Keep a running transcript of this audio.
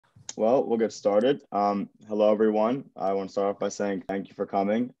Well, we'll get started. Hello, everyone. I want to start off by saying thank you for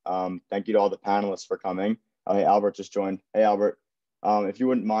coming. Thank you to all the panelists for coming. Hey, Albert just joined. Hey, Albert. If you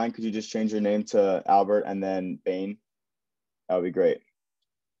wouldn't mind, could you just change your name to Albert and then Bain? That would be great.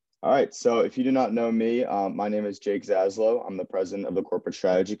 All right. So if you do not know me, my name is Jake Zaslow. I'm the president of the Corporate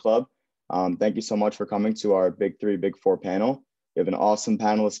Strategy Club. Thank you so much for coming to our Big Three, Big Four panel. We have an awesome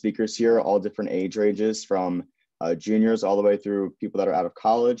panel of speakers here, all different age ranges from juniors all the way through people that are out of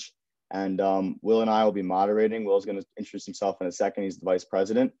college. And Will and I will be moderating. Will's going to introduce himself in a second. He's the vice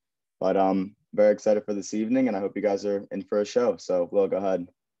president. But very excited for this evening, and I hope you guys are in for a show. So Will, go ahead.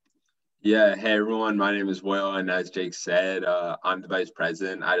 Yeah, hey everyone, my name is Will, and as Jake said, I'm the vice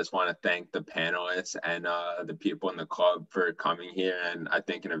president. I just want to thank the panelists and the people in the club for coming here, and I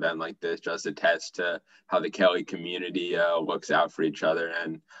think an event like this just attests to how the Kelly community looks out for each other,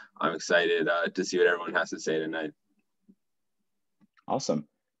 and I'm excited to see what everyone has to say tonight. Awesome.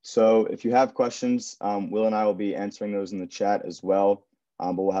 So if you have questions, Will and I will be answering those in the chat as well,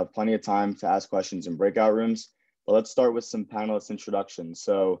 but we'll have plenty of time to ask questions in breakout rooms. But let's start with some panelist introductions.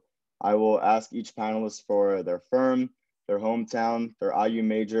 So I will ask each panelist for their firm, their hometown, their IU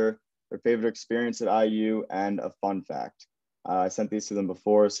major, their favorite experience at IU, and a fun fact. I sent these to them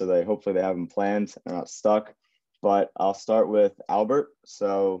before, so hopefully they have them planned. They're not stuck. But I'll start with Albert.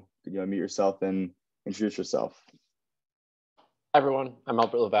 So could you unmute yourself and introduce yourself? Hi everyone, I'm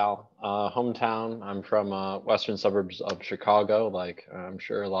Albert Laval. Hometown, I'm from western suburbs of Chicago, like I'm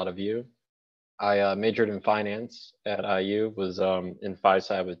sure a lot of you. I majored in finance at IU, was in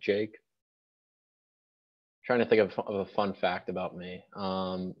Phi-Sci with Jake. Trying to think of a fun fact about me.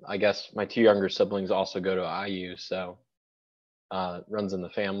 I guess my two younger siblings also go to IU, so runs in the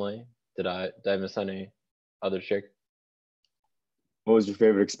family. Did I miss any others, Jake? What was your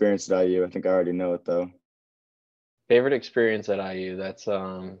favorite experience at IU? I think I already know it though. Favorite experience at IU, that's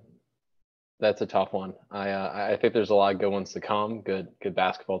a tough one. I think there's a lot of good ones to come. Good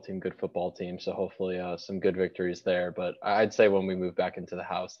basketball team, good football team. So hopefully some good victories there. But I'd say when we moved back into the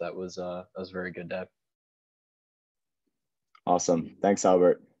house, that was a very good day. Awesome. Thanks,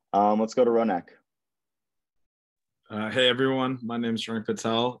 Albert. Let's go to Ronak. Hey everyone, my name is Ronak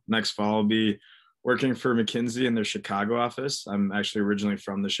Patel. Next fall I'll be working for McKinsey in their Chicago office. I'm actually originally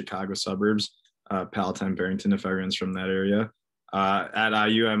from the Chicago suburbs, Palatine, Barrington, if everyone's from that area. At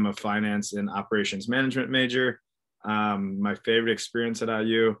IU, I'm a finance and operations management major. My favorite experience at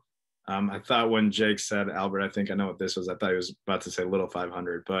IU, I thought when Jake said Albert, I think I know what this was. I thought he was about to say Little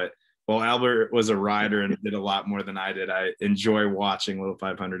 500, but while Albert was a rider and did a lot more than I did, I enjoy watching Little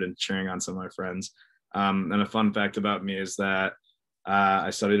 500 and cheering on some of my friends. And a fun fact about me is that I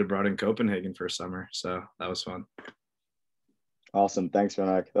studied abroad in Copenhagen for a summer, so that was fun. Awesome. Thanks,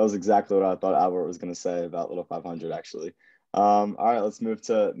 Ronak. That was exactly what I thought Albert was going to say about Little 500, actually. All right, let's move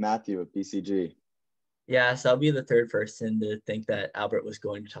to Matthew at BCG. Yeah, so I'll be the third person to think that Albert was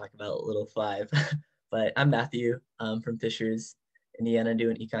going to talk about Little 5. But I'm Matthew from Fishers, Indiana,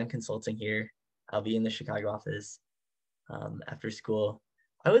 doing econ consulting here. I'll be in the Chicago office after school.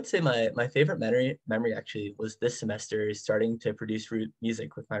 I would say my favorite memory actually was this semester starting to produce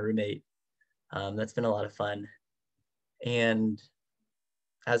music with my roommate. That's been a lot of fun. And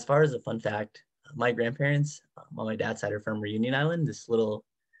as far as a fun fact, my grandparents on my dad's side are from Reunion Island, this little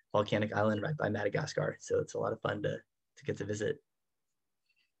volcanic island right by Madagascar. So it's a lot of fun to get to visit.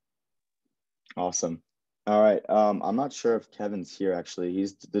 Awesome. All right. I'm not sure if Kevin's here, actually.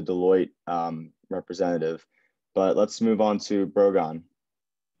 He's the Deloitte representative. But let's move on to Brogan.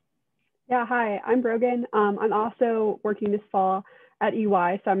 Yeah, hi, I'm Brogan. I'm also working this fall at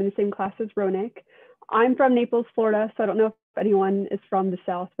EY, so I'm in the same class as Ronak. I'm from Naples, Florida, so I don't know if anyone is from the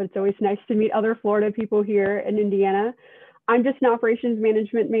South, but it's always nice to meet other Florida people here in Indiana. I'm just an operations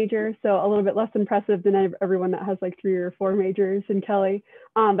management major, so a little bit less impressive than everyone that has like 3 or 4 majors in Kelly.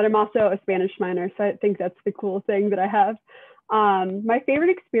 But I'm also a Spanish minor, so I think that's the cool thing that I have. My favorite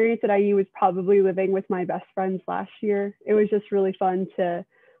experience at IU was probably living with my best friends last year. It was just really fun to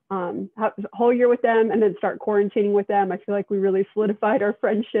have a whole year with them and then start quarantining with them. I feel like we really solidified our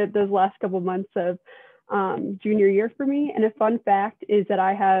friendship those last couple months of junior year for me. And a fun fact is that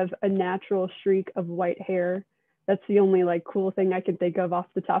I have a natural streak of white hair. That's the only like cool thing I can think of off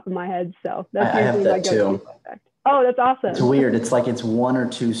the top of my head. So that's I have that too. Oh, that's awesome. It's weird. It's like it's 1 or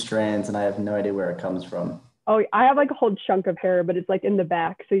 2 strands and I have no idea where it comes from. Oh, I have like a whole chunk of hair, but it's like in the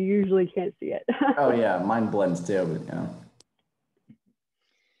back, so you usually can't see it. Oh yeah, mine blends too, but you know.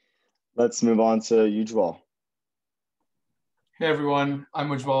 Let's move on to Ujwal. Hey everyone, I'm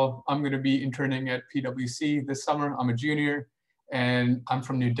Ujwal. I'm going to be interning at PwC this summer. I'm a junior and I'm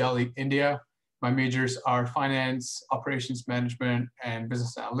from New Delhi, India. My majors are finance, operations management, and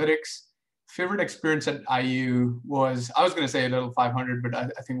business analytics. Favorite experience at IU was, I was going to say a little 500, but I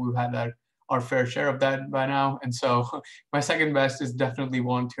think we've had our fair share of that by now. And so my second best is definitely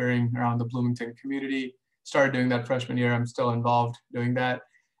volunteering around the Bloomington community. Started doing that freshman year. I'm still involved doing that.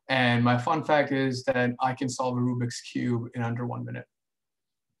 And my fun fact is that I can solve a Rubik's Cube in under 1 minute.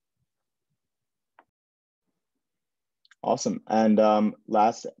 Awesome. And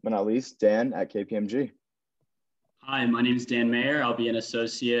last but not least, Dan at KPMG. Hi, my name is Dan Mayer. I'll be an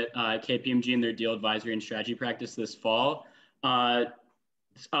associate at KPMG in their deal advisory and strategy practice this fall. My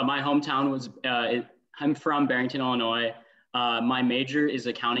hometown was, I'm from Barrington, Illinois. My major is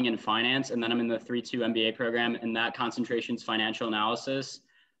accounting and finance, and then I'm in the 3-2 MBA program, and that concentration is financial analysis.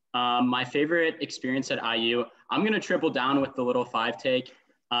 My favorite experience at IU, I'm going to triple down with the little 5 take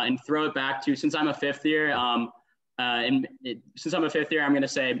and throw it back to, since I'm a fifth year, I'm going to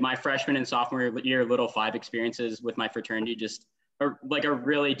say my freshman and sophomore year little 5 experiences with my fraternity just are like a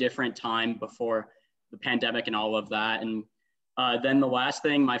really different time before the pandemic and all of that. And then the last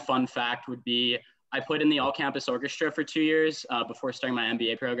thing, my fun fact would be I played in the all-campus orchestra for 2 years before starting my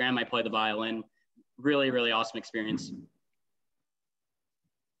MBA program. I played the violin. Really, really awesome experience.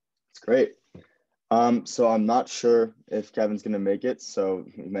 It's great. So I'm not sure if Kevin's going to make it. So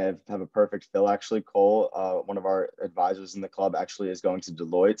we may have a perfect fill. Actually, Cole, one of our advisors in the club, actually is going to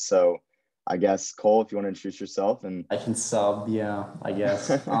Deloitte. So I guess, Cole, if you want to introduce yourself. And I can sub, yeah, I guess.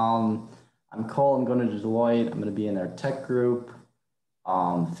 I'm Cole. I'm going to Deloitte. I'm going to be in their tech group.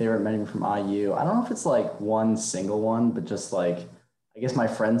 Favorite memory from IU. I don't know if it's like one single one, but just like, I guess my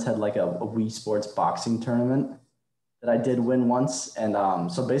friends had like a Wii Sports boxing tournament that I did win once. And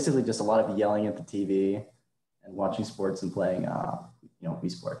so basically just a lot of yelling at the TV and watching sports and playing,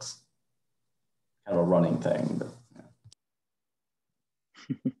 Wii Sports. Kind of a running thing. But,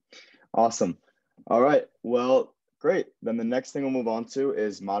 yeah. Awesome. All right. Well, great. Then the next thing we'll move on to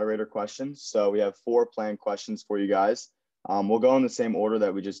is moderator questions. So we have 4 planned questions for you guys. We'll go in the same order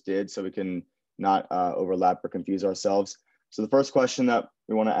that we just did so we can not overlap or confuse ourselves. So the first question that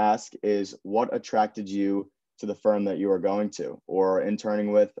we want to ask is, what attracted you to the firm that you are going to or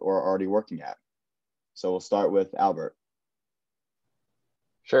interning with or already working at? So we'll start with Albert.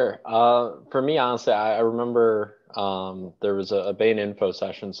 Sure. For me, honestly, I remember there was a Bain info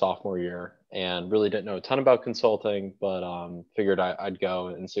session sophomore year and really didn't know a ton about consulting, but figured I'd go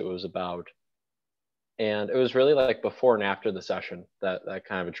and see what it was about. And it was really like before and after the session that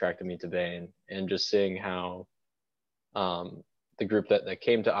kind of attracted me to Bain, and just seeing how the group that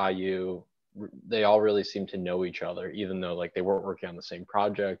came to IU, they all really seemed to know each other, even though like they weren't working on the same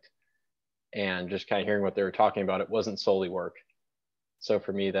project, and just kind of hearing what they were talking about, it wasn't solely work. So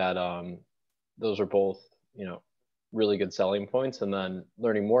for me, that those are both, really good selling points. And then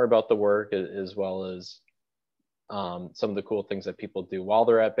learning more about the work as well as some of the cool things that people do while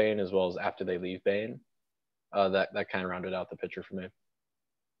they're at Bain, as well as after they leave Bain, that kind of rounded out the picture for me.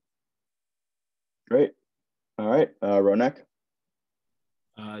 Great. All right, Ronak.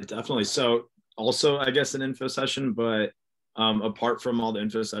 Definitely. So also, I guess, an info session, but apart from all the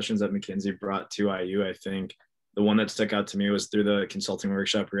info sessions that McKinsey brought to IU, I think the one that stuck out to me was through the consulting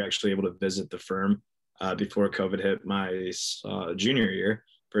workshop. We were actually able to visit the firm before COVID hit my junior year,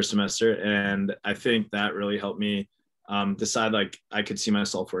 first semester. And I think that really helped me decide like I could see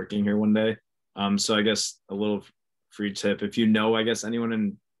myself working here one day. So I guess a little free tip, if I guess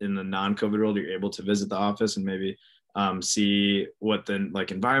anyone in the non-COVID world, you're able to visit the office and maybe see what the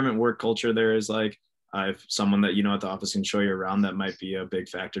like environment, work culture there is like. If someone that at the office can show you around, that might be a big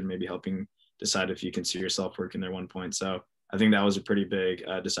factor in maybe helping decide if you can see yourself working there one point. So I think that was a pretty big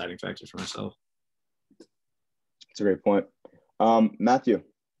deciding factor for myself. That's a great point. Matthew.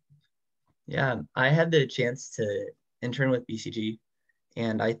 Yeah, I had the chance to intern with BCG,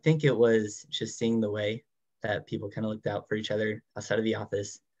 and I think it was just seeing the way that people kind of looked out for each other outside of the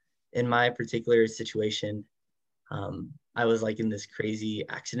office. In my particular situation, I was like in this crazy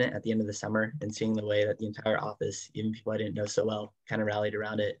accident at the end of the summer, and seeing the way that the entire office, even people I didn't know so well, kind of rallied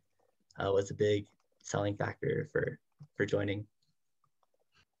around it was a big selling factor for joining.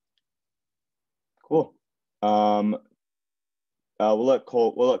 Cool. We'll let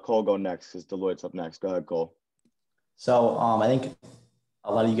Cole go next because Deloitte's up next. Go ahead, Cole. So I think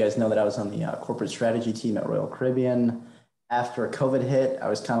a lot of you guys know that I was on the corporate strategy team at Royal Caribbean. After COVID hit, I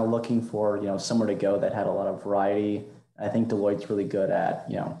was kind of looking for, somewhere to go that had a lot of variety. I think Deloitte's really good at,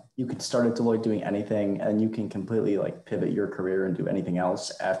 you could start at Deloitte doing anything and you can completely like pivot your career and do anything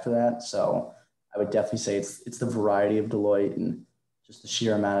else after that. So I would definitely say it's the variety of Deloitte and just the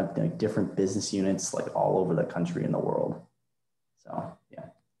sheer amount of different business units like all over the country and the world. So, yeah.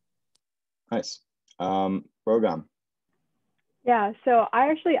 Nice. Program. Yeah, so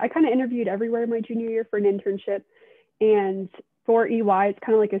I kind of interviewed everywhere my junior year for an internship, and for EY, it's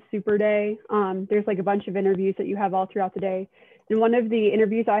kind of like a super day. There's like a bunch of interviews that you have all throughout the day. And one of the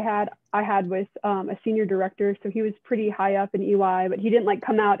interviews I had with a senior director. So he was pretty high up in EY, but he didn't like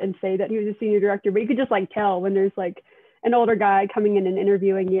come out and say that he was a senior director, but you could just like tell when there's like an older guy coming in and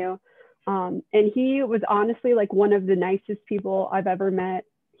interviewing you. And he was honestly like one of the nicest people I've ever met.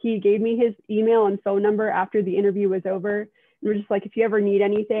 He gave me his email and phone number after the interview was over. And we're just like, if you ever need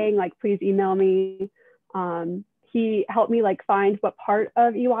anything, like please email me. He helped me like find what part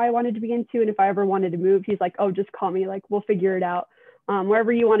of EY I wanted to be into. And if I ever wanted to move, he's like, oh, just call me, like, we'll figure it out.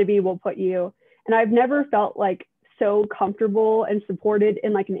 Wherever you want to be, we'll put you. And I've never felt like so comfortable and supported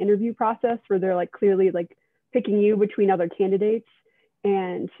in like an interview process where they're like clearly like picking you between other candidates.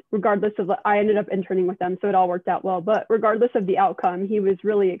 And regardless of, I ended up interning with them, so it all worked out well. But regardless of the outcome, he was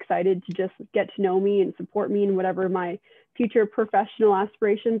really excited to just get to know me and support me in whatever my future professional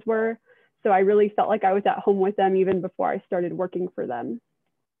aspirations were. So I really felt like I was at home with them even before I started working for them.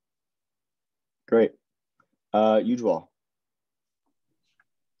 Great. Ujwal.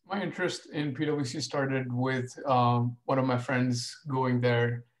 My interest in PwC started with one of my friends going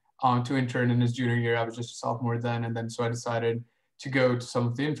there to intern in his junior year. I was just a sophomore then. And then so I decided to go to some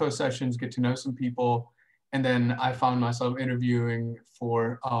of the info sessions, get to know some people. And then I found myself interviewing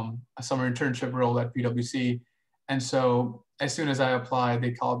for a summer internship role at PwC. And so as soon as I apply, I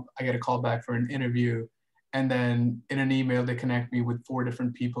get a call back for an interview. And then in an email, they connect me with 4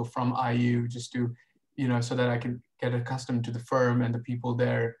 different people from IU just to, so that I could get accustomed to the firm and the people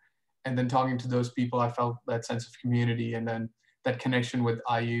there. And then talking to those people, I felt that sense of community and then that connection with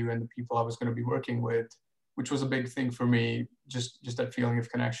IU and the people I was going to be working with, which was a big thing for me, just that feeling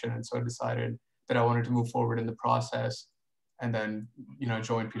of connection. And so I decided that I wanted to move forward in the process and then,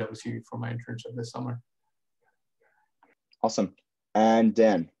 join PwC for my internship this summer. Awesome. And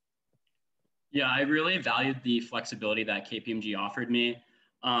Dan. Yeah, I really valued the flexibility that KPMG offered me.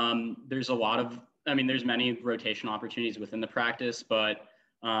 There's many rotational opportunities within the practice, but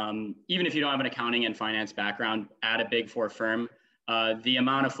even if you don't have an accounting and finance background at a Big Four firm, the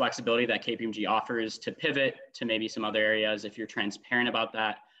amount of flexibility that KPMG offers to pivot to maybe some other areas, if you're transparent about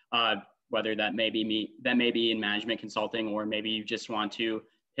that, whether that may be in management consulting or maybe you just want to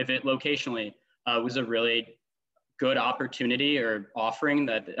pivot locationally, was a really good opportunity or offering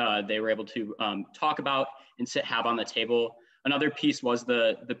that they were able to talk about and have on the table. Another piece was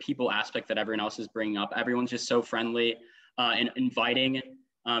the people aspect that everyone else is bringing up. Everyone's just so friendly and inviting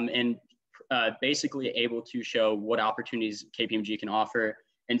and basically able to show what opportunities KPMG can offer.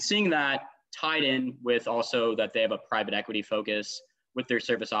 And seeing that tied in with also that they have a private equity focus with their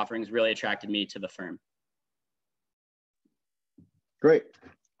service offerings really attracted me to the firm. Great.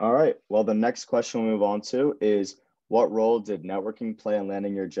 All right. Well, the next question we'll move on to is, what role did networking play in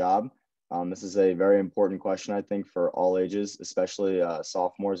landing your job? This is a very important question, I think, for all ages, especially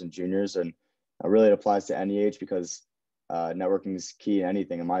sophomores and juniors. And really it applies to any age because networking is key in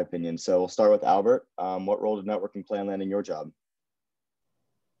anything, in my opinion. So we'll start with Albert. What role did networking play in landing your job?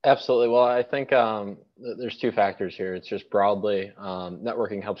 Absolutely. Well, I think there's 2 factors here. It's just broadly,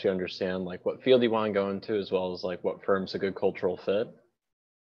 networking helps you understand like what field you want to go into, as well as like what firm's a good cultural fit.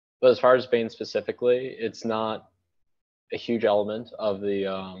 But as far as Bain specifically, it's not a huge element of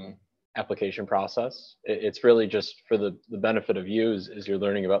the application process. It's really just for the benefit of you as you're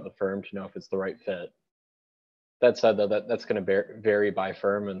learning about the firm to know if it's the right fit. That said, though, that's going to vary by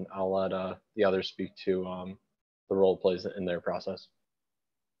firm, and I'll let the others speak to the role it plays in their process.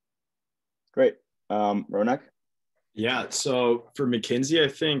 Great. Ronak? Yeah, so for McKinsey, I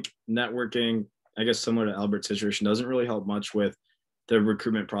think networking, I guess similar to Albert's situation, doesn't really help much with the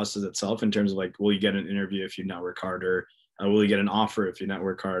recruitment process itself in terms of like, will you get an interview if you network hard, or will you get an offer if you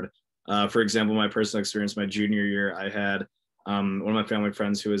network hard? For example, my personal experience, my junior year, I had one of my family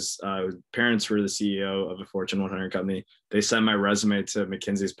friends whose parents were the CEO of a Fortune 100 company. They sent my resume to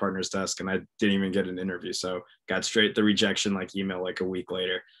McKinsey's partner's desk and I didn't even get an interview. So got straight the rejection email a week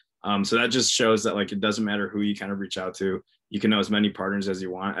later. So that just shows that it doesn't matter who you kind of reach out to. You can know as many partners as you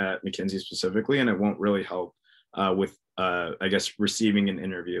want at McKinsey specifically, and it won't really help with, I guess, receiving an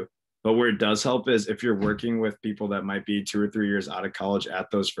interview. But where it does help is if you're working with people that might be 2 or 3 years out of college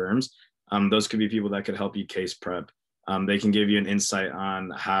at those firms, those could be people that could help you case prep. They can give you an insight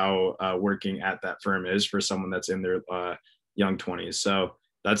on how working at that firm is for someone that's in their young 20s. So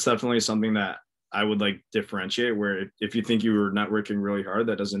that's definitely something that I would differentiate, where if you think you were networking really hard,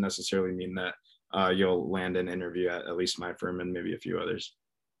 that doesn't necessarily mean that you'll land an interview at least my firm and maybe a few others.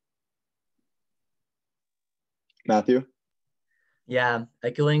 Matthew? Yeah,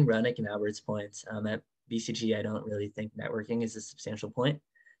 echoing Ronick and Albert's points, at BCG, I don't really think networking is a substantial point.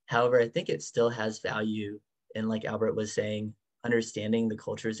 However, I think it still has value in, like Albert was saying, understanding the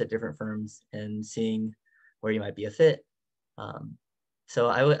cultures at different firms and seeing where you might be a fit. So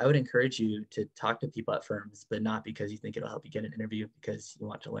I would encourage you to talk to people at firms, but not because you think it'll help you get an interview, because you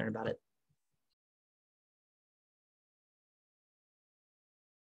want to learn about it.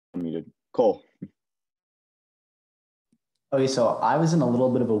 Muted. Cole. Okay, so I was in a little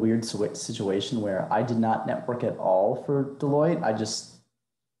bit of a weird situation where I did not network at all for Deloitte. I just,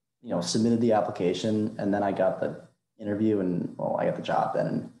 submitted the application and then I got the interview and, well, I got the job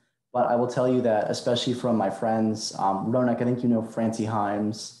then. But I will tell you that, especially from my friends, Ronak, I think you know Francie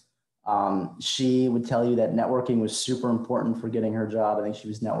Himes. She would tell you that networking was super important for getting her job. I think she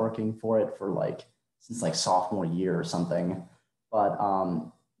was networking for it since sophomore year or something. But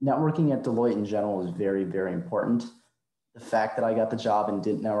networking at Deloitte in general is very, very important. The fact that I got the job and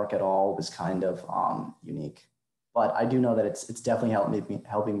didn't network at all was kind of unique. But I do know that it's definitely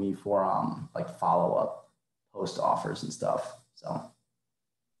helping me for follow up post offers and stuff. So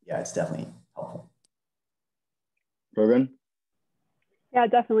yeah, it's definitely helpful. Brogan? Yeah,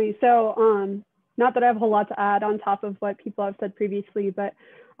 definitely. So not that I have a whole lot to add on top of what people have said previously, but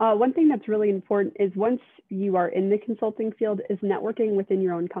one thing that's really important is once you are in the consulting field is networking within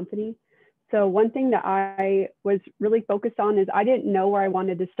your own company. So one thing that I was really focused on is I didn't know where I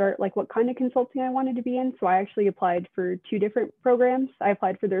wanted to start, like what kind of consulting I wanted to be in. So I actually applied for 2 different programs. I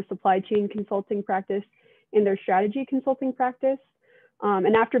applied for their supply chain consulting practice and their strategy consulting practice.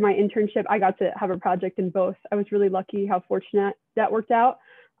 And after my internship, I got to have a project in both. I was really lucky how fortunate that worked out.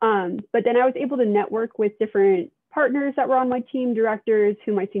 But then I was able to network with different partners that were on my team, directors,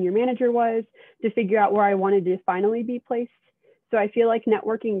 who my senior manager was, to figure out where I wanted to finally be placed. So I feel like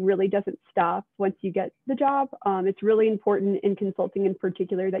networking really doesn't stop once you get the job. It's really important in consulting in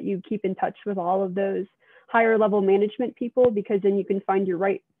particular that you keep in touch with all of those higher level management people, because then you can find your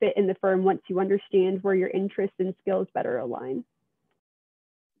right fit in the firm once you understand where your interests and skills better align.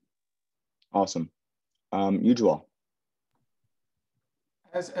 Awesome. Ujwal.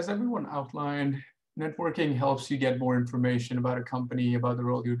 As everyone outlined, networking helps you get more information about a company, about the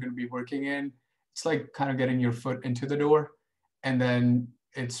role you're going to be working in. It's like kind of getting your foot into the door. And then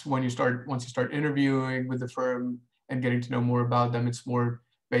it's once you start interviewing with the firm and getting to know more about them, it's more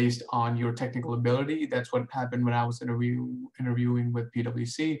based on your technical ability. That's what happened when I was interviewing with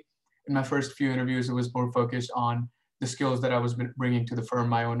PwC. In my first few interviews, it was more focused on the skills that I was bringing to the firm,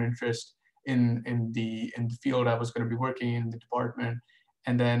 my own interest in the field I was going to be working in, the department.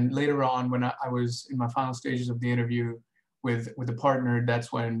 And then later on, when I was in my final stages of the interview with a partner,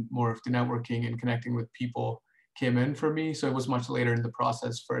 that's when more of the networking and connecting with people came in for me. So it was much later in the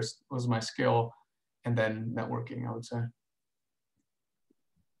process. First was my skill and then networking, I would say.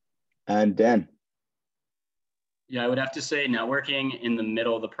 And Dan. Yeah, I would have to say networking in the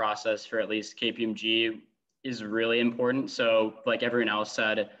middle of the process for at least KPMG is really important. So like everyone else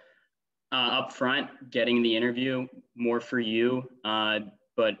said, up front, getting the interview more for you,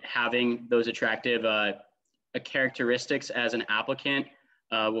 but having those attractive characteristics as an applicant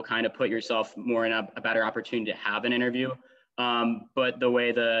will kind of put yourself more in a better opportunity to have an interview. But the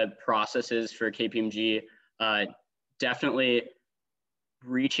way the process is for KPMG, definitely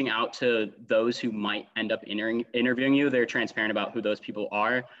reaching out to those who might end up interviewing you. They're transparent about who those people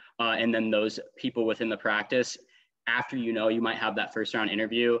are. And then those people within the practice, after you might have that first round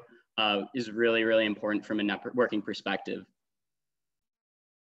interview, is really, really important from a networking perspective.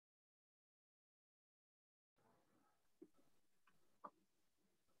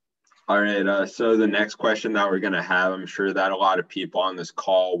 All right, so the next question that we're going to have, I'm sure that a lot of people on this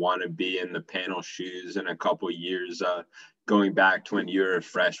call want to be in the panel shoes in a couple of years, going back to when you were a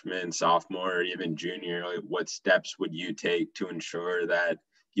freshman, sophomore, or even junior. Like, what steps would you take to ensure that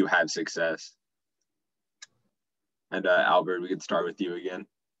you have success? And Albert, we could start with you again.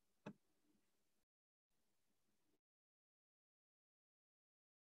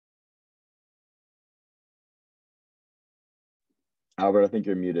 Albert, I think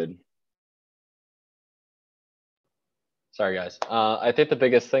you're muted. Sorry, guys. I think the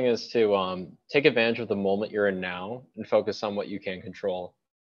biggest thing is to take advantage of the moment you're in now and focus on what you can control.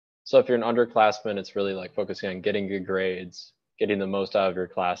 So if you're an underclassman, it's really like focusing on getting good grades, getting the most out of your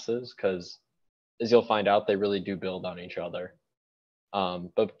classes, because as you'll find out, they really do build on each other.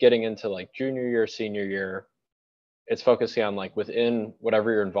 But getting into like junior year, senior year, it's focusing on like within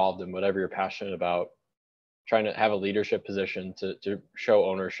whatever you're involved in, whatever you're passionate about, trying to have a leadership position to show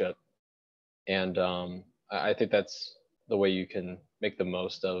ownership. And I think that's the way you can make the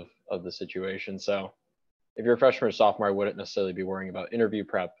most of the situation. So if you're a freshman or sophomore, I wouldn't necessarily be worrying about interview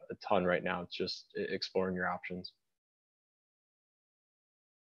prep a ton right now. It's just exploring your options.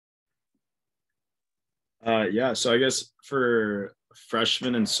 Yeah, so I guess for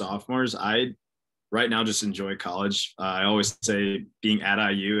freshmen and sophomores, I right now just enjoy college. I always say being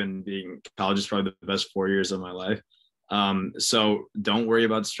at IU and being college is probably the best 4 years of my life. So don't worry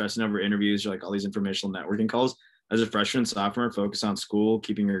about stressing over interviews or like all these informational networking calls. As a freshman, sophomore, focus on school,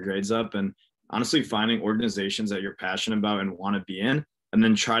 keeping your grades up, and honestly finding organizations that you're passionate about and want to be in, and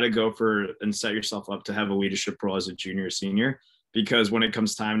then try to go for and set yourself up to have a leadership role as a junior or senior. Because when it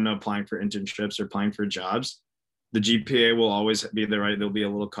comes time to applying for internships or applying for jobs, the GPA will always be there, right? There'll be a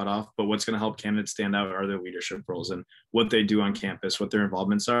little cutoff, but what's going to help candidates stand out are their leadership roles and what they do on campus, what their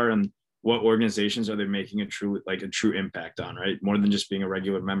involvements are, and what organizations are they making a true impact on, right? More than just being a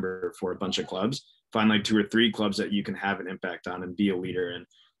regular member for a bunch of clubs. Find like 2 or 3 clubs that you can have an impact on and be a leader in.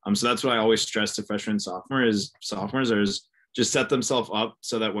 So that's what I always stress to freshmen and sophomores is just set themselves up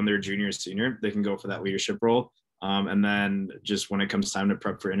so that when they're junior or senior, they can go for that leadership role. And then just when it comes time to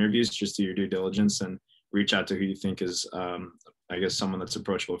prep for interviews, just do your due diligence and reach out to who you think is, I guess, someone that's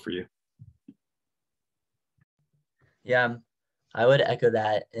approachable for you. Yeah, I would echo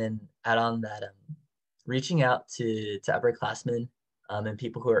that and add on that reaching out to upperclassmen and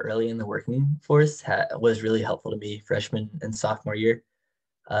people who are early in the working force was really helpful to me freshman and sophomore year.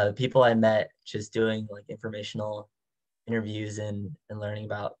 People I met just doing like informational interviews and learning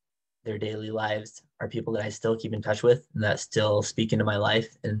about their daily lives are people that I still keep in touch with and that still speak into my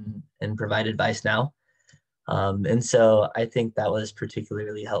life and provide advice now. And so I think that was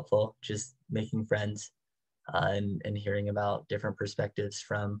particularly helpful, just making friends and hearing about different perspectives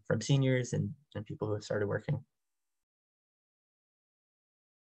from seniors and people who have started working.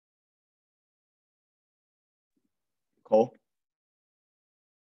 Cole?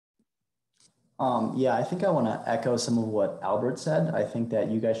 Yeah, I think I want to echo some of what Albert said. I think that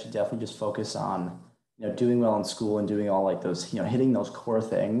you guys should definitely just focus on, doing well in school and doing all like those, hitting those core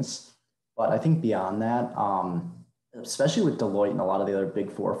things. But I think beyond that, especially with Deloitte and a lot of the other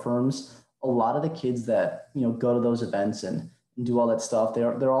big 4 firms, a lot of the kids that, go to those events and do all that stuff,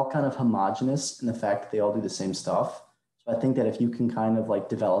 they're all kind of homogenous in the fact that they all do the same stuff. So I think that if you can kind of like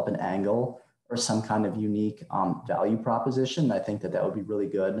develop an angle or some kind of unique value proposition, I think that would be really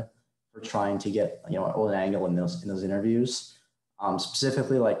good for trying to get an angle in those interviews.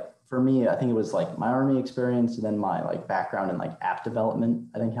 Specifically, like for me, I think it was like my Army experience and then my like background in like app development,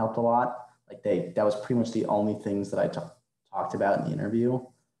 I think helped a lot. Like that was pretty much the only things that I talked about in the interview.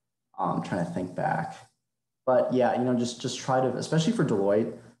 Trying to think back, but yeah, just try to, especially for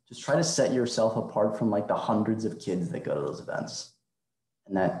Deloitte, just try to set yourself apart from like the hundreds of kids that go to those events.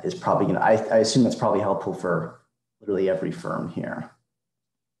 And that is probably I assume that's probably helpful for literally every firm here.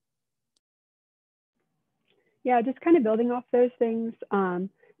 Yeah, just kind of building off those things.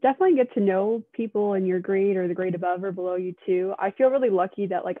 Definitely get to know people in your grade or the grade above or below you too. I feel really lucky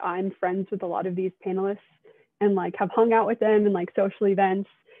that like I'm friends with a lot of these panelists and like have hung out with them in like social events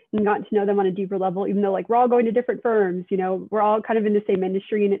and gotten to know them on a deeper level, even though like we're all going to different firms, we're all kind of in the same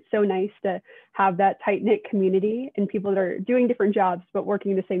industry, and it's so nice to have that tight-knit community and people that are doing different jobs but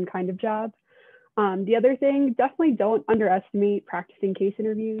working the same kind of job. The other thing, definitely don't underestimate practicing case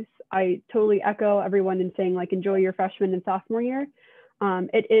interviews. I totally echo everyone in saying like enjoy your freshman and sophomore year.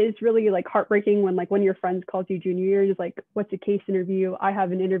 It is really like heartbreaking when like one of your friends calls you junior year and is like, what's a case interview? I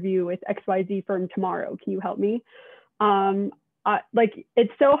have an interview with XYZ firm tomorrow. Can you help me? Like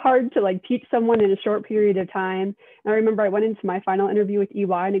it's so hard to like teach someone in a short period of time. And I remember I went into my final interview with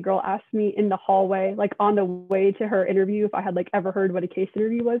EY and a girl asked me in the hallway, like on the way to her interview, if I had like ever heard what a case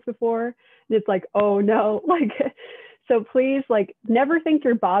interview was before. And it's like, oh no, like, so please like never think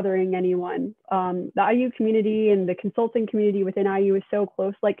you're bothering anyone. The IU community and the consulting community within IU is so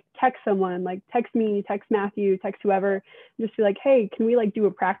close. Like text someone, like text me, text Matthew, text whoever, just be like, hey, can we like do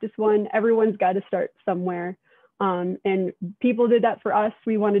a practice one? Everyone's got to start somewhere. And people did that for us.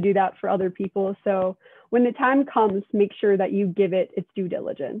 We want to do that for other people. So when the time comes, make sure that you give it its due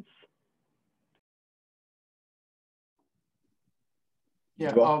diligence.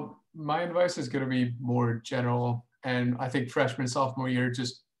 Yeah, my advice is going to be more general. And I think freshman, sophomore year,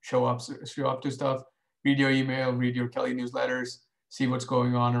 just show up to stuff, read your email, read your Kelly newsletters, see what's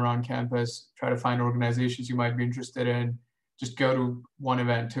going on around campus, try to find organizations you might be interested in. Just go to 1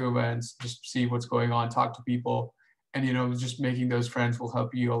 event, 2 events, just see what's going on, talk to people. And, just making those friends will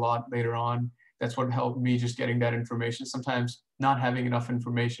help you a lot later on. That's what helped me, just getting that information. Sometimes not having enough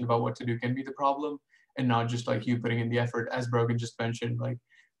information about what to do can be the problem, and not just like you putting in the effort, as Brogan just mentioned. Like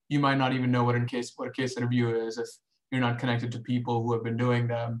you might not even know what a case interview is if you're not connected to people who have been doing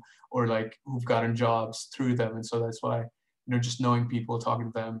them or like who've gotten jobs through them. And so that's why, just knowing people, talking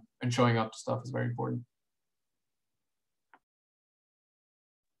to them, and showing up to stuff is very important.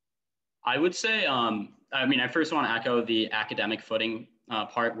 I would say, I first want to echo the academic footing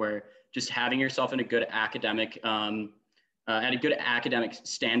part, where just having yourself in a good academic, at a good academic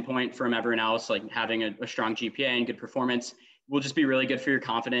standpoint from everyone else, like having a strong GPA and good performance will just be really good for your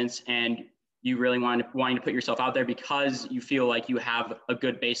confidence. And you really wanting to put yourself out there because you feel like you have a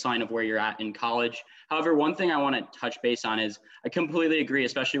good baseline of where you're at in college. However, one thing I want to touch base on is I completely agree,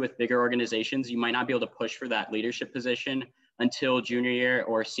 especially with bigger organizations, you might not be able to push for that leadership position until junior year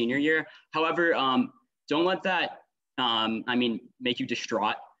or senior year. However, don't let that, make you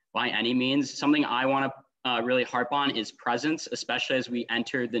distraught by any means. Something I want to really harp on is presence, especially as we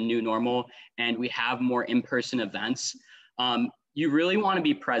enter the new normal and we have more in-person events. You really want to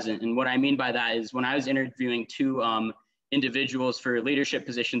be present. And what I mean by that is when I was interviewing two individuals for leadership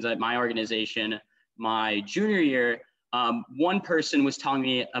positions at my organization, my junior year, one person was telling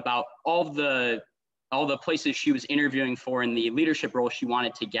me about all the places she was interviewing for in the leadership role she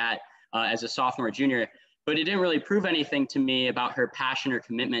wanted to get as a sophomore or junior, but it didn't really prove anything to me about her passion or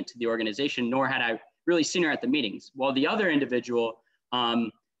commitment to the organization, nor had I really seen her at the meetings. While the other individual,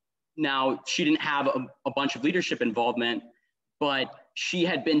 now she didn't have a bunch of leadership involvement, but she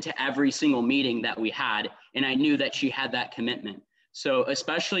had been to every single meeting that we had, and I knew that she had that commitment. So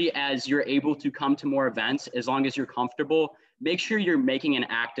especially as you're able to come to more events, as long as you're comfortable, make sure you're making an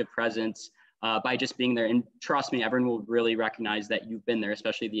active presence by just being there. And trust me, everyone will really recognize that you've been there,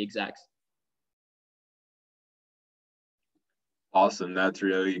 especially the execs. Awesome. That's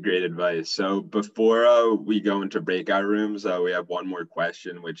really great advice. So before we go into breakout rooms, we have one more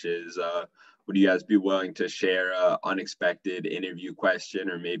question, which is, would you guys be willing to share an unexpected interview question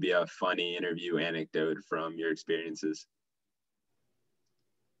or maybe a funny interview anecdote from your experiences?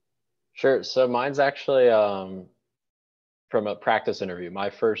 Sure. So mine's actually from a practice interview. My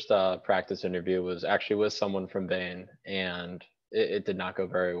first practice interview was actually with someone from Bain, and it did not go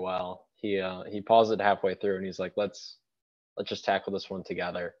very well. He paused it halfway through and he's like, let's just tackle this one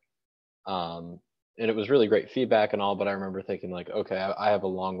together. And it was really great feedback and all, but I remember thinking like, okay, I have a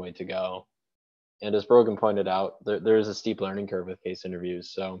long way to go. And as Brogan pointed out, there is a steep learning curve with case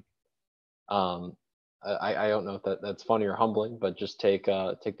interviews. So I don't know if that's funny or humbling, but just take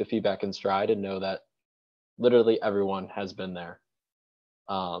the feedback in stride and know that literally everyone has been there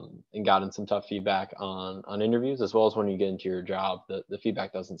and gotten some tough feedback on interviews, as well as when you get into your job. The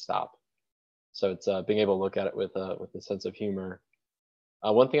feedback doesn't stop. So it's being able to look at it with a sense of humor.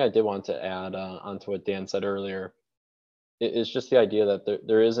 One thing I did want to add onto what Dan said earlier is just the idea that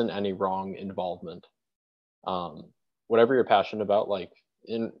there isn't any wrong involvement. Whatever you're passionate about, like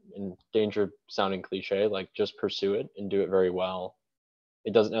in danger of sounding cliche, like just pursue it and do it very well.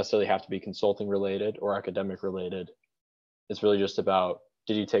 It doesn't necessarily have to be consulting related or academic related. It's really just about,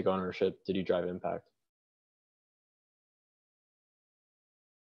 did you take ownership? Did you drive impact?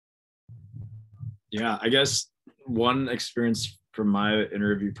 Yeah, I guess one experience from my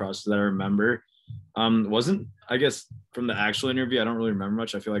interview process that I remember wasn't, I guess, from the actual interview. I don't really remember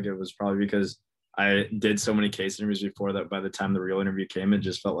much. I feel like it was probably because I did so many case interviews before that by the time the real interview came, it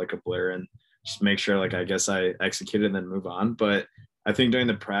just felt like a blur, and just make sure, like, I guess I executed and then move on. But I think during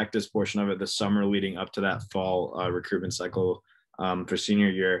the practice portion of it, the summer leading up to that fall recruitment cycle for senior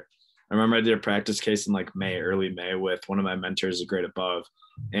year, I remember I did a practice case in like early May with one of my mentors, a grade above,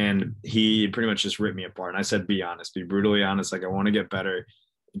 and he pretty much just ripped me apart. And I said, be honest, be brutally honest. Like, I want to get better.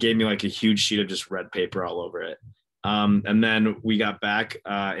 He gave me like a huge sheet of just red paper all over it. And then we got back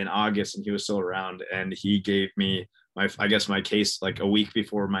in August and he was still around, and he gave me my case like a week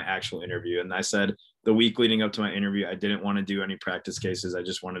before my actual interview. And I said, the week leading up to my interview, I didn't want to do any practice cases. I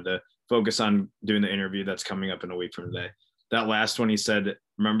just wanted to focus on doing the interview that's coming up in a week from today. That last one, he said,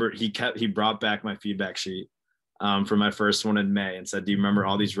 remember, he brought back my feedback sheet for my first one in May and said, do you remember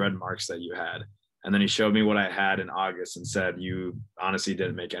all these red marks that you had? And then he showed me what I had in August and said, you honestly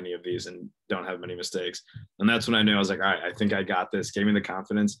didn't make any of these and don't have many mistakes. And that's when I knew. I was like, all right, I think I got this. Gave me the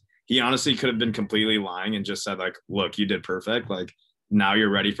confidence. He honestly could have been completely lying and just said like, look, you did perfect. Like, now you're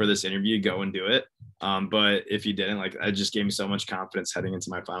ready for this interview, go and do it. But if you didn't, like, it just gave me so much confidence heading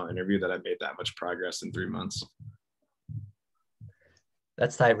into my final interview that I made that much progress in 3 months.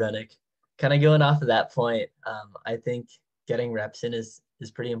 That's ironic. Kind of going off of that point, I think getting reps in is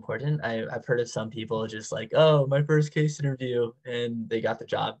pretty important. I've heard of some people just like, oh, my first case interview and they got the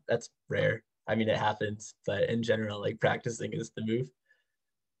job. That's rare. I mean, it happens, but in general, like, practicing is the move.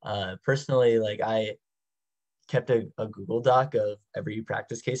 Personally, like, kept a Google Doc of every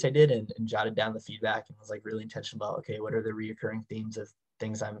practice case I did and jotted down the feedback and was like really intentional about, okay, what are the reoccurring themes of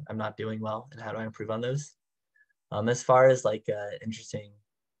things I'm not doing well and how do I improve on those? As far as like interesting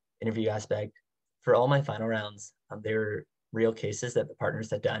interview aspect, for all my final rounds, they were real cases that the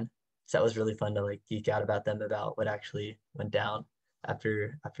partners had done. So that was really fun to like geek out about them, about what actually went down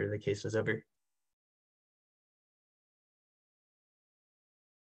after the case was over.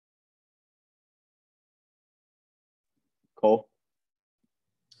 Cole?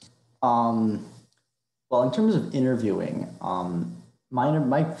 Well, in terms of interviewing,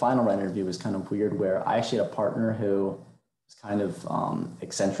 my final round interview was kind of weird, where I actually had a partner who was kind of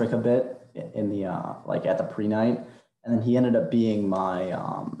eccentric a bit in the like at the pre-night, and then he ended up being my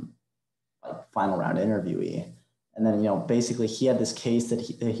like final round interviewee. And then, you know, basically he had this case that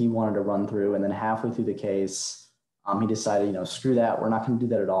he wanted to run through, and then halfway through the case, he decided, you know, screw that, we're not going to do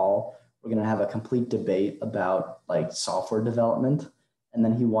that at all. We're going to have a complete debate about like software development. And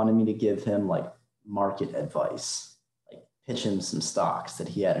then he wanted me to give him like market advice, like pitch him some stocks that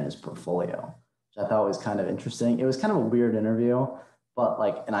he had in his portfolio, which I thought was kind of interesting. It was kind of a weird interview, but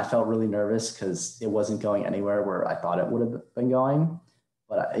like, and I felt really nervous because it wasn't going anywhere where I thought it would have been going.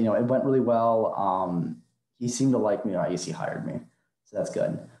 But, you know, it went really well. He seemed to like me, or I guess he hired me. So that's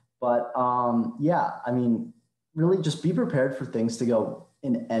good. But yeah, I mean, really just be prepared for things to go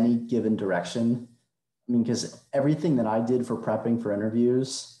in any given direction. I mean, because everything that I did for prepping for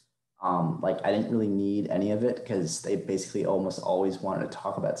interviews, like I didn't really need any of it because they basically almost always wanted to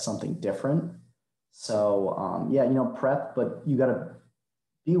talk about something different. So yeah, you know, prep, but you got to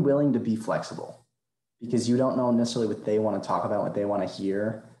be willing to be flexible, because you don't know necessarily what they want to talk about, what they want to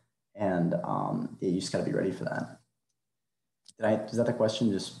hear. And yeah, you just got to be ready for that. Is that the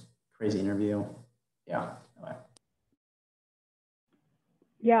question? Just crazy interview? Yeah. Anyway.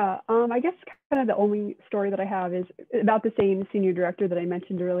 Yeah, I guess kind of the only story that I have is about the same senior director that I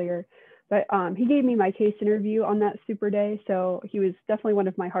mentioned earlier. But he gave me my case interview on that super day. So he was definitely one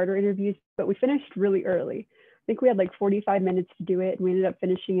of my harder interviews, but we finished really early. I think we had like 45 minutes to do it, and we ended up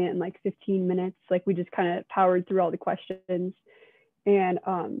finishing it in like 15 minutes. Like we just kind of powered through all the questions. And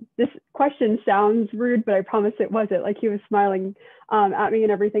this question sounds rude, but I promise it wasn't. Like he was smiling at me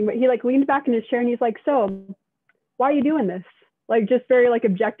and everything, but he like leaned back in his chair and he's like, so why are you doing this? Like just very like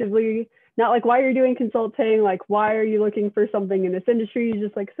objectively, not like why are you doing consulting? Like, why are you looking for something in this industry? He's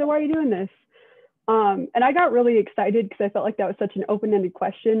just like, so why are you doing this? And I got really excited because I felt like that was such an open-ended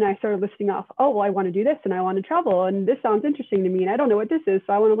question. I started listing off, oh, well, I want to do this and I want to travel and this sounds interesting to me and I don't know what this is,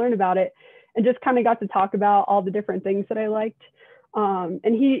 so I want to learn about it. And just kind of got to talk about all the different things that I liked.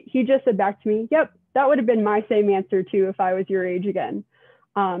 And he just said back to me, yep, that would have been my same answer too if I was your age again.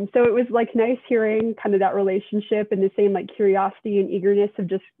 So it was like nice hearing kind of that relationship and the same like curiosity and eagerness of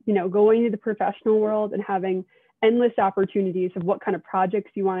just, you know, going to the professional world and having endless opportunities of what kind of projects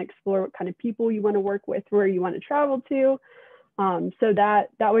you want to explore, what kind of people you want to work with, where you want to travel to. So that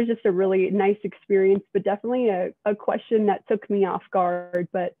was just a really nice experience, but definitely a question that took me off guard,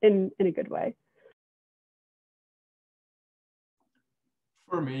 but in a good way.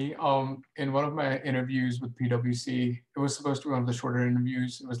 For me, in one of my interviews with PwC, it was supposed to be one of the shorter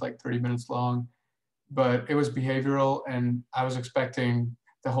interviews. It was like 30 minutes long, but it was behavioral, and I was expecting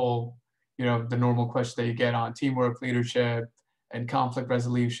the whole, you know, the normal questions that you get on teamwork, leadership, and conflict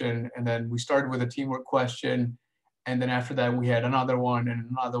resolution. And then we started with a teamwork question, and then after that we had another one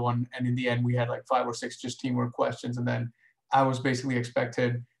and another one, and in the end we had like 5 or 6 just teamwork questions. And then I was basically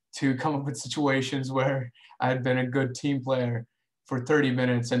expected to come up with situations where I had been a good team player for 30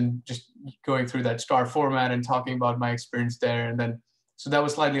 minutes and just going through that STAR format and talking about my experience there. And then, so that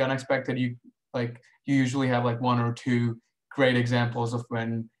was slightly unexpected. You usually have like 1 or 2 great examples of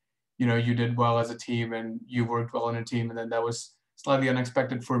when, you know, you did well as a team and you worked well in a team. And then that was slightly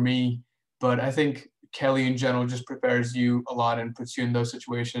unexpected for me. But I think Kelly in general just prepares you a lot and puts you in those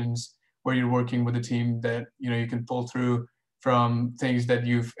situations where you're working with a team that, you know, you can pull through from things that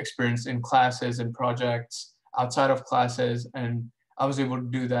you've experienced in classes and projects outside of classes. And I was able to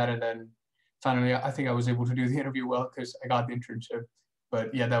do that. And then finally, I think I was able to do the interview well because I got the internship.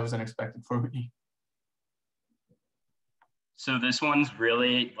 But yeah, that was unexpected for me. So this one's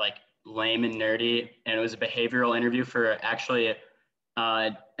really like lame and nerdy, and it was a behavioral interview for actually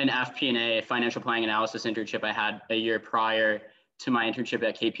an FP&A, financial planning analysis internship I had a year prior to my internship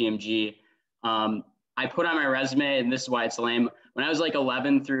at KPMG. I put on my resume, and this is why it's lame. When I was like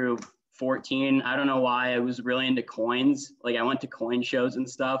 11 through 14, I don't know why, I was really into coins. Like I went to coin shows and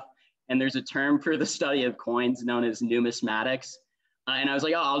stuff, and there's a term for the study of coins known as numismatics. And I was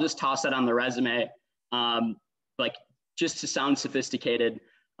like, oh, I'll just toss that on the resume, like just to sound sophisticated.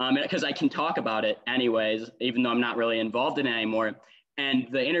 because I can talk about it anyways, even though I'm not really involved in it anymore. And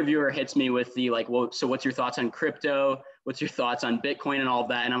the interviewer hits me with the like, well, so what's your thoughts on crypto? What's your thoughts on Bitcoin and all of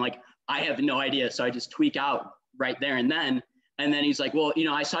that? And I'm like, I have no idea. So I just tweak out right there and then. And then he's like, well,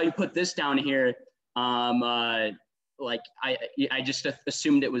 I saw you put this down here. Like I just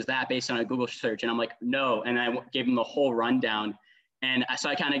assumed it was that based on a Google search. And I'm like, no. And I gave him the whole rundown. And so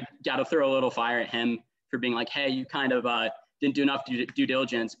I kind of got to throw a little fire at him for being like, hey, you kind of didn't do enough due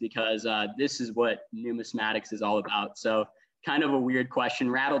diligence, because this is what numismatics is all about. So kind of a weird question,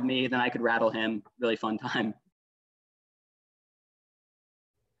 rattled me, then I could rattle him. Really fun time.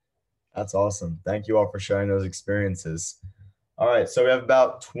 That's awesome. Thank you all for sharing those experiences. All right, so we have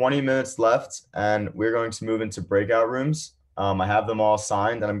about 20 minutes left, and we're going to move into breakout rooms. I have them all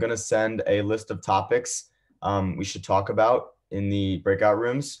signed, and I'm going to send a list of topics we should talk about in the breakout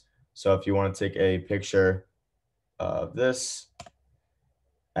rooms. So if you want to take a picture of this,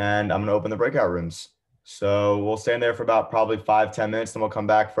 and I'm going to open the breakout rooms. So we'll stand there for about probably 5-10 minutes, and we'll come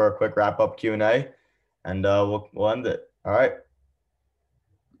back for a quick wrap-up Q&A, and we'll end it. All right.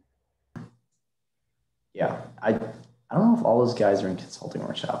 Yeah, I don't know if all those guys are in consulting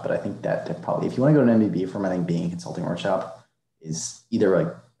workshop, but I think that probably, if you want to go to an MBB firm, I think being in consulting workshop is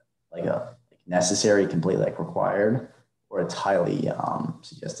either like a necessary, completely like required, or it's highly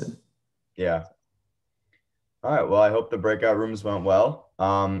suggested. Yeah. All right. Well, I hope the breakout rooms went well.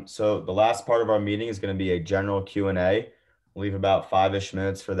 So the last part of our meeting is going to be a general Q&A. We'll leave about 5-ish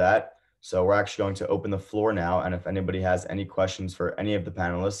minutes for that. So we're actually going to open the floor now. And if anybody has any questions for any of the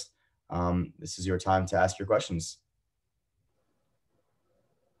panelists, this is your time to ask your questions.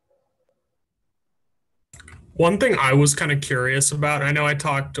 One thing I was kind of curious about, I know I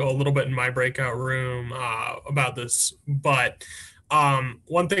talked a little bit in my breakout room about this, but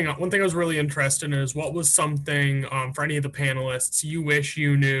one thing I was really interested in is what was something for any of the panelists you wish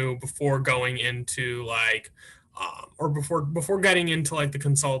you knew before going into or before getting into like the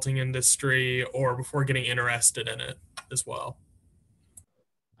consulting industry, or before getting interested in it as well.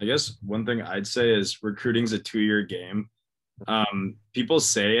 I guess one thing I'd say is recruiting's a 2-year game. People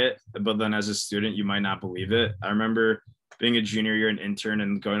say it, but then as a student, you might not believe it. I remember being a junior year, an intern,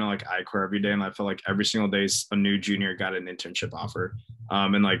 and going to like I-Corps every day. And I felt like every single day a new junior got an internship offer.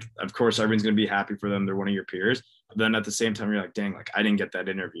 And like, of course, everyone's going to be happy for them. They're one of your peers. But then at the same time, you're like, dang, like I didn't get that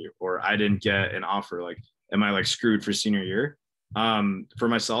interview, or I didn't get an offer. Like, am I like screwed for senior year? For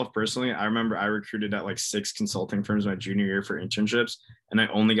myself personally, I remember I recruited at like 6 consulting firms my junior year for internships, and I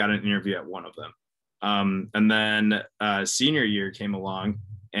only got an interview at one of them. And then senior year came along,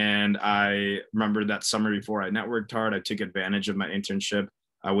 and I remember that summer before I networked hard. I took advantage of my internship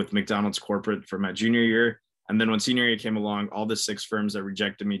with McDonald's corporate for my junior year. And then when senior year came along, all the 6 firms that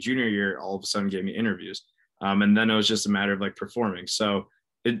rejected me junior year all of a sudden gave me interviews. And then it was just a matter of like performing. So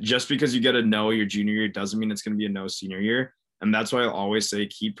just because you get a no your junior year doesn't mean it's going to be a no senior year. And that's why I always say,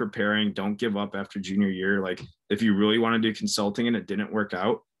 keep preparing. Don't give up after junior year. Like if you really want to do consulting and it didn't work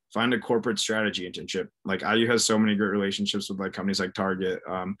out, find a corporate strategy internship. Like IU has so many great relationships with like companies like Target,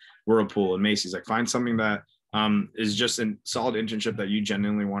 Whirlpool, and Macy's. Like find something that is just a solid internship that you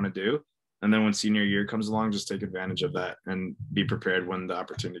genuinely want to do. And then when senior year comes along, just take advantage of that and be prepared when the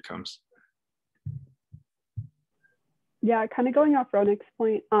opportunity comes. Yeah, kind of going off Ronik's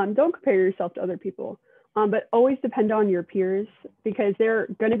point, don't compare yourself to other people, but always depend on your peers, because they're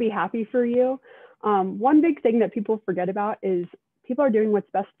going to be happy for you. One big thing that people forget about is people are doing what's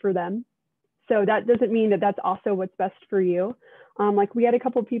best for them. So that doesn't mean that that's also what's best for you. Like we had a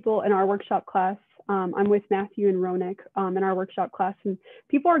couple of people in our workshop class. I'm with Matthew and Ronik in our workshop class, and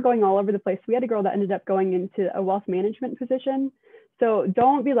people are going all over the place. We had a girl that ended up going into a wealth management position. So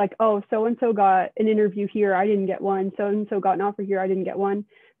don't be like, oh, so-and-so got an interview here, I didn't get one. So-and-so got an offer here, I didn't get one.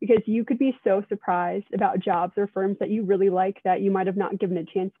 Because you could be so surprised about jobs or firms that you really like that you might have not given a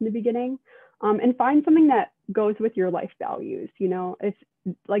chance in the beginning. And find something that goes with your life values. You know, if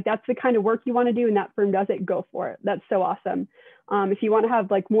like that's the kind of work you want to do and that firm does it, go for it. That's so awesome. If you want to have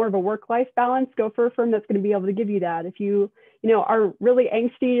like more of a work-life balance, go for a firm that's going to be able to give you that. If you are really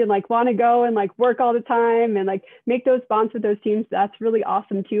angsty and like want to go and like work all the time and like make those bonds with those teams, that's really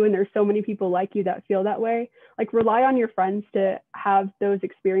awesome too. And there's so many people like you that feel that way. Like rely on your friends to have those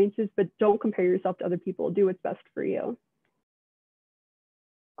experiences, but don't compare yourself to other people. Do what's best for you.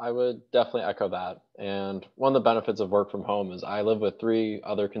 I would definitely echo that. And one of the benefits of work from home is I live with 3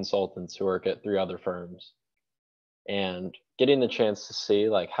 other consultants who work at 3 other firms. And getting the chance to see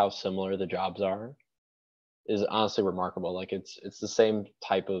like how similar the jobs are is honestly remarkable. Like it's the same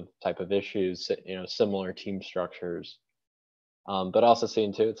type of issues, similar team structures. But also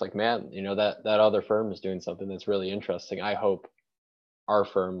seeing too, it's like, man, that other firm is doing something that's really interesting. I hope our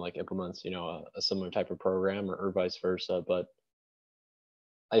firm like implements, a similar type of program or vice versa. But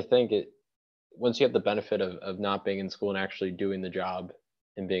I think once you have the benefit of not being in school and actually doing the job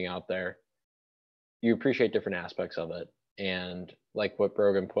and being out there, you appreciate different aspects of it. And like what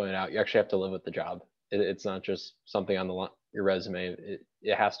Brogan pointed out, you actually have to live with the job. It's not just something on your resume.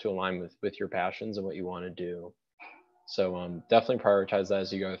 It has to align with your passions and what you want to do. So definitely prioritize that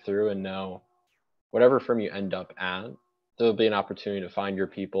as you go through, and know whatever firm you end up at, there'll be an opportunity to find your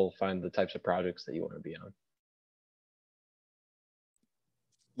people, find the types of projects that you want to be on.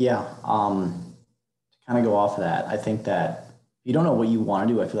 Yeah, to kind of go off of that, I think that if you don't know what you want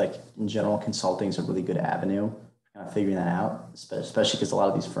to do, I feel like in general consulting is a really good avenue for kind of figuring that out, especially because a lot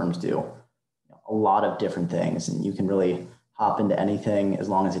of these firms do a lot of different things, and you can really hop into anything as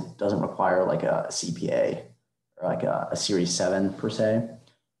long as it doesn't require like a CPA or like a Series 7 per se.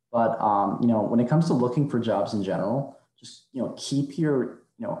 But when it comes to looking for jobs in general, just keep your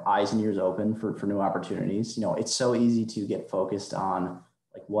eyes and ears open for new opportunities. It's so easy to get focused on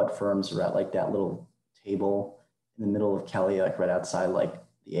like what firms are at like that little table in the middle of Kelly, like right outside like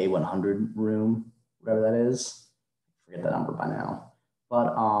the A100 room, whatever that is. I forget that number by now.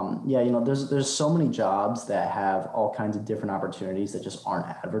 But there's so many jobs that have all kinds of different opportunities that just aren't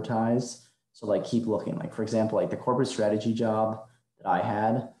advertised. So like keep looking. Like for example, like the corporate strategy job that I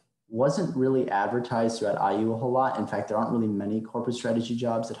had wasn't really advertised throughout IU a whole lot. In fact, there aren't really many corporate strategy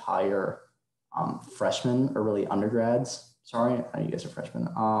jobs that hire freshmen or really undergrads. Sorry, I know you guys are freshmen.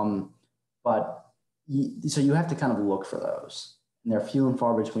 So you have to kind of look for those. And they're few and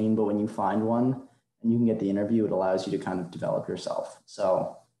far between, but when you find one and you can get the interview, it allows you to kind of develop yourself.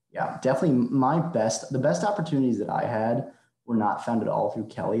 So yeah, definitely the best opportunities that I had were not found at all through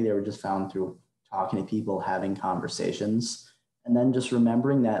Kelly. They were just found through talking to people, having conversations, and then just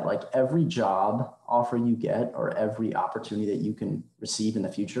remembering that like every job offer you get or every opportunity that you can receive in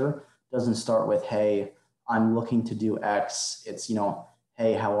the future doesn't start with, hey, I'm looking to do X. It's,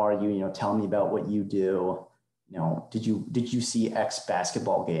 hey, how are you? Tell me about what you do. Did you see X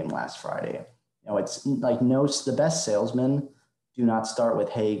basketball game last Friday? It's like the best salesmen do not start with,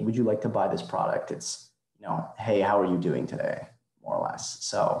 hey, would you like to buy this product? It's, hey, how are you doing today? More or less.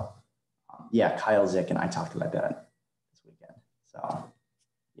 So yeah, Kyle Zick and I talked about that this weekend. So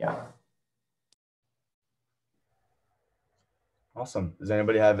yeah. Awesome. Does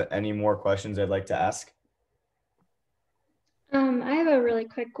anybody have any more questions they'd like to ask? I have a really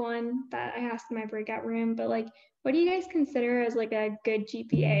quick one that I asked in my breakout room, but like, what do you guys consider as like a good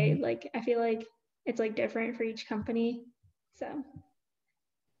GPA? Like, I feel like it's like different for each company. So.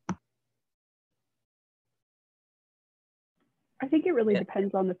 I think it really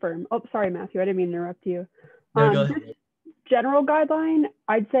depends on the firm. Oh, sorry, Matthew, I didn't mean to interrupt you. No, go ahead. General guideline,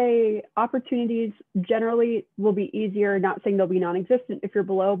 I'd say opportunities generally will be easier, not saying they'll be non-existent if you're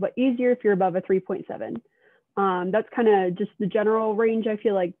below, but easier if you're above a 3.7. That's kind of just the general range. I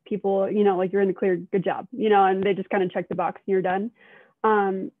feel like people, like you're in the clear, good job, and they just kind of check the box and you're done.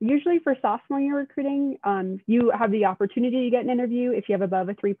 Usually for sophomore year recruiting, you have the opportunity to get an interview if you have above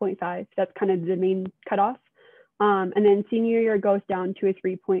a 3.5. That's kind of the main cutoff. And then senior year goes down to a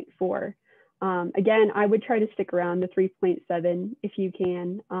 3.4. Again, I would try to stick around the 3.7 if you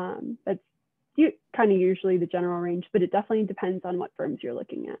can. That's kind of usually the general range, but it definitely depends on what firms you're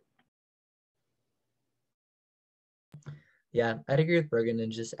looking at. Yeah, I'd agree with Brogan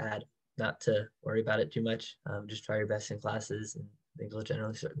and just add not to worry about it too much. Just try your best in classes and things will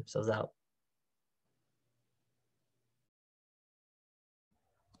generally sort themselves out.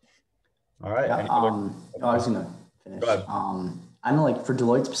 All right. Yeah, I was gonna finish. I know, like for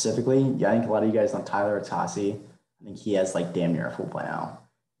Deloitte specifically, I think a lot of you guys know Tyler Atasi. I think he has like damn near a full by now.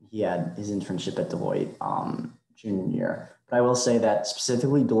 He had his internship at Deloitte junior year. But I will say that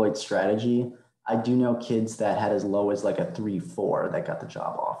specifically Deloitte strategy, I do know kids that had as low as like a 3.4 that got the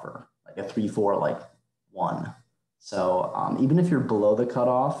job offer, like a 3.4, like 1. So even if you're below the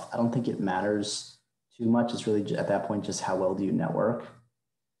cutoff, I don't think it matters too much. It's really at that point just how well do you network.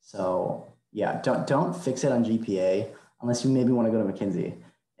 So yeah, don't fix it on GPA unless you maybe want to go to McKinsey,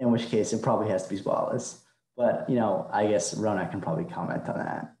 in which case it probably has to be spotless. But I guess Rona can probably comment on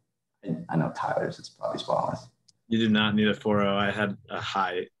that. I know Tyler's it's probably spotless. You do not need a 4.0. I had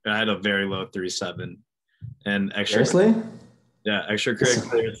a very low 3.7. And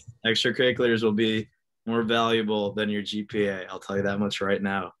extracurriculars will be more valuable than your GPA. I'll tell you that much right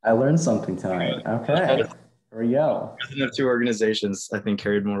now. I learned something tonight. Okay. Here we go. President of 2 organizations, I think,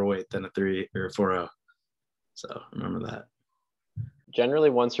 carried more weight than a 3 or a 4.0. So remember that. Generally,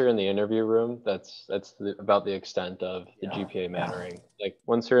 once you're in the interview room, that's about the extent of the GPA mattering. Like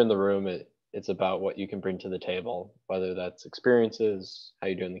once you're in the room, it's about what you can bring to the table, whether that's experiences, how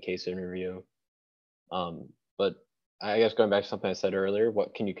you do in the case interview. But I guess going back to something I said earlier,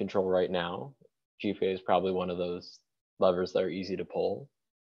 what can you control right now? GPA is probably one of those levers that are easy to pull.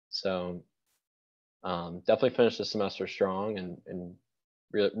 So definitely finish the semester strong and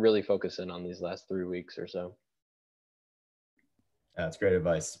really focus in on these last 3 weeks or so. That's great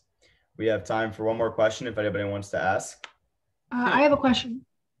advice. We have time for one more question if anybody wants to ask. I have a question.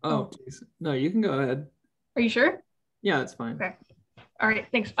 Oh, please. No, you can go ahead. Are you sure? Yeah, it's fine. Okay. All right,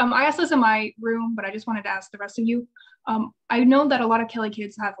 thanks. I asked this in my room, but I just wanted to ask the rest of you. I know that a lot of Kelly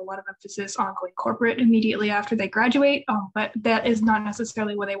kids have a lot of emphasis on going corporate immediately after they graduate, but that is not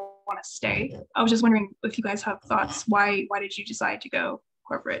necessarily where they want to stay. I was just wondering if you guys have thoughts. Why did you decide to go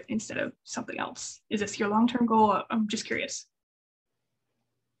corporate instead of something else? Is this your long-term goal? I'm just curious.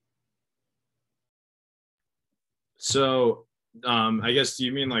 So I guess, do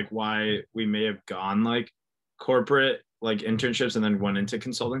you mean like why we may have gone like corporate like internships and then went into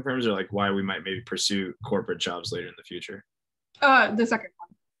consulting firms, or like why we might maybe pursue corporate jobs later in the future? The second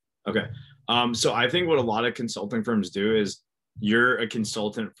one. Okay. So I think what a lot of consulting firms do is you're a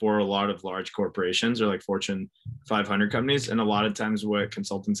consultant for a lot of large corporations or like Fortune 500 companies. And a lot of times what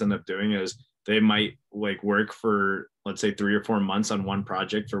consultants end up doing is they might like work for, let's say, 3 or 4 months on one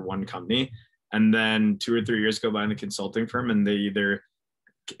project for one company. And then 2 or 3 years go by in the consulting firm and they either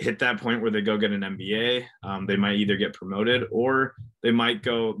hit that point where they go get an MBA. They might either get promoted or they might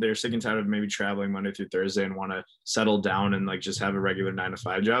go, they're sick and tired of maybe traveling Monday through Thursday and want to settle down and like just have a regular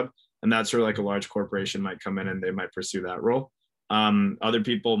 9-to-5 job. And that's where like a large corporation might come in and they might pursue that role. Other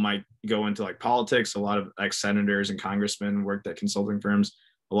people might go into like politics. A lot of ex-senators and congressmen worked at consulting firms.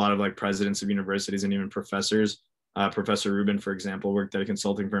 A lot of like presidents of universities and even professors. Professor Rubin, for example, worked at a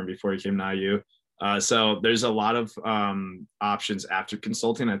consulting firm before he came to IU. So there's a lot of options after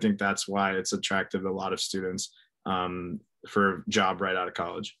consulting. I think that's why it's attractive to a lot of students for a job right out of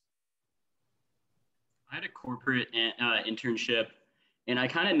college. I had a corporate internship, and I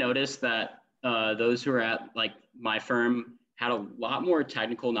kind of noticed that those who were at like my firm had a lot more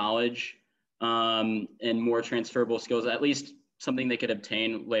technical knowledge and more transferable skills, at least something they could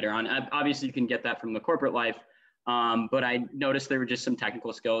obtain later on. Obviously, you can get that from the corporate life, but I noticed there were just some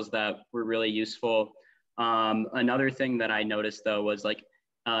technical skills that were really useful. Another thing that I noticed though was like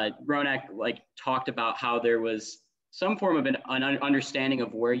Ronak like talked about how there was some form of an understanding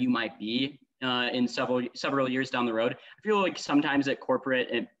of where you might be in several years down the road. I feel like sometimes at corporate,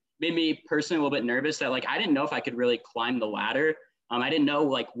 it made me personally a little bit nervous that like I didn't know if I could really climb the ladder. I didn't know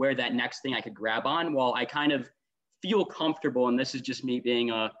like where that next thing I could grab on. While I kind of feel comfortable, and this is just me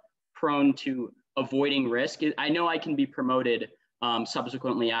being prone to avoiding risk, I know I can be promoted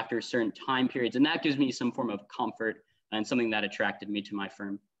subsequently after certain time periods, and that gives me some form of comfort and something that attracted me to my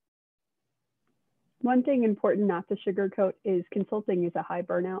firm. One thing important not to sugarcoat is consulting is a high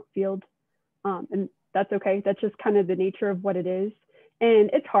burnout field, and that's okay. That's just kind of the nature of what it is.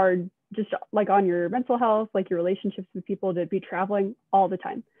 And it's hard just like on your mental health, like your relationships with people, to be traveling all the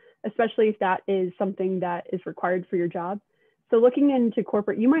time, especially if that is something that is required for your job. So looking into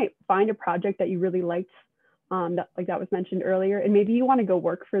corporate, you might find a project that you really liked, that was mentioned earlier, and maybe you want to go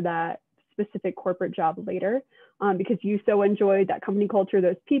work for that specific corporate job later because you so enjoyed that company culture,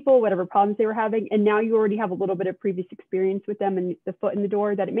 those people, whatever problems they were having, and now you already have a little bit of previous experience with them and the foot in the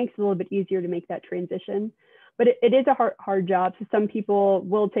door, that it makes it a little bit easier to make that transition. But it is a hard job. So some people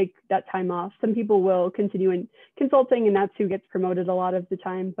will take that time off. Some people will continue in consulting, and that's who gets promoted a lot of the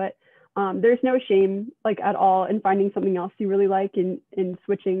time. But there's no shame like at all in finding something else you really like and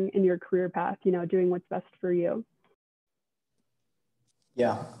switching in your career path, doing what's best for you.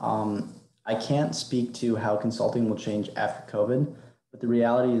 Yeah, I can't speak to how consulting will change after COVID, but the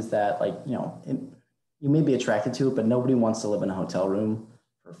reality is that you may be attracted to it, but nobody wants to live in a hotel room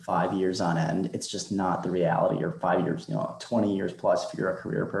for 5 years on end. It's just not the reality, or 5 years, 20 years plus if you're a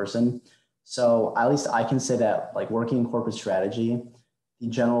career person. So at least I can say that like working in corporate strategy, the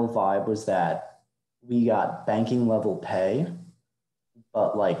general vibe was that we got banking level pay,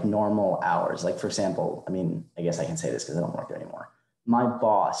 but like normal hours. Like for example, I guess I can say this because I don't work there anymore. My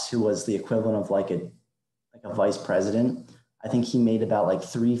boss, who was the equivalent of like a vice president, I think he made about like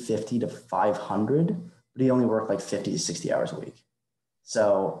 350 to 500, but he only worked like 50 to 60 hours a week.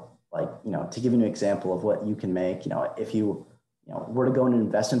 So to give you an example of what you can make, if you were to go into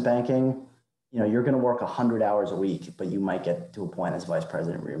investment banking, you're going to work 100 hours a week, but you might get to a point as vice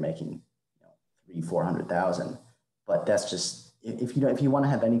president where you're making, 300,000-400,000. But that's just, if you want to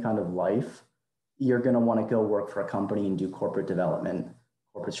have any kind of life, you're going to want to go work for a company and do corporate development,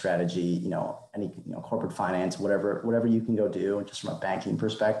 corporate strategy, any corporate finance, whatever you can go do, just from a banking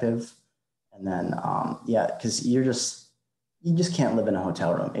perspective. And then, yeah, because you just can't live in a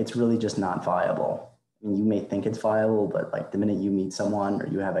hotel room. It's really just not viable. I mean, you may think it's viable, but like the minute you meet someone or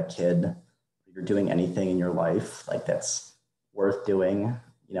you have a kid, or you're doing anything in your life like that's worth doing,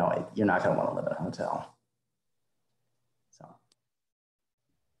 you know, you're not going to want to live in a hotel. So.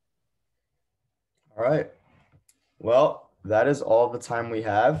 All right. Well, that is all the time we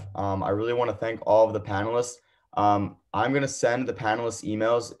have. I really want to thank all of the panelists. I'm going to send the panelists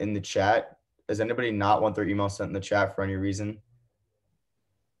emails in the chat. Does anybody not want their email sent in the chat for any reason?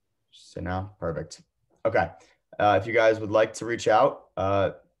 Just say no. Perfect. Okay. If you guys would like to reach out,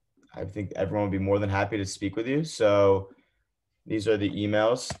 I think everyone would be more than happy to speak with you. So these are the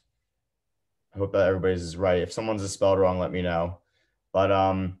emails. I hope that everybody's is right. If someone's is spelled wrong, let me know. But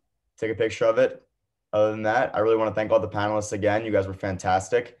take a picture of it. Other than that, I really want to thank all the panelists again. You guys were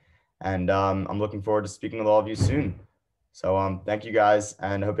fantastic. And I'm looking forward to speaking with all of you soon. So thank you guys,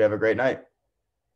 and I hope you have a great night.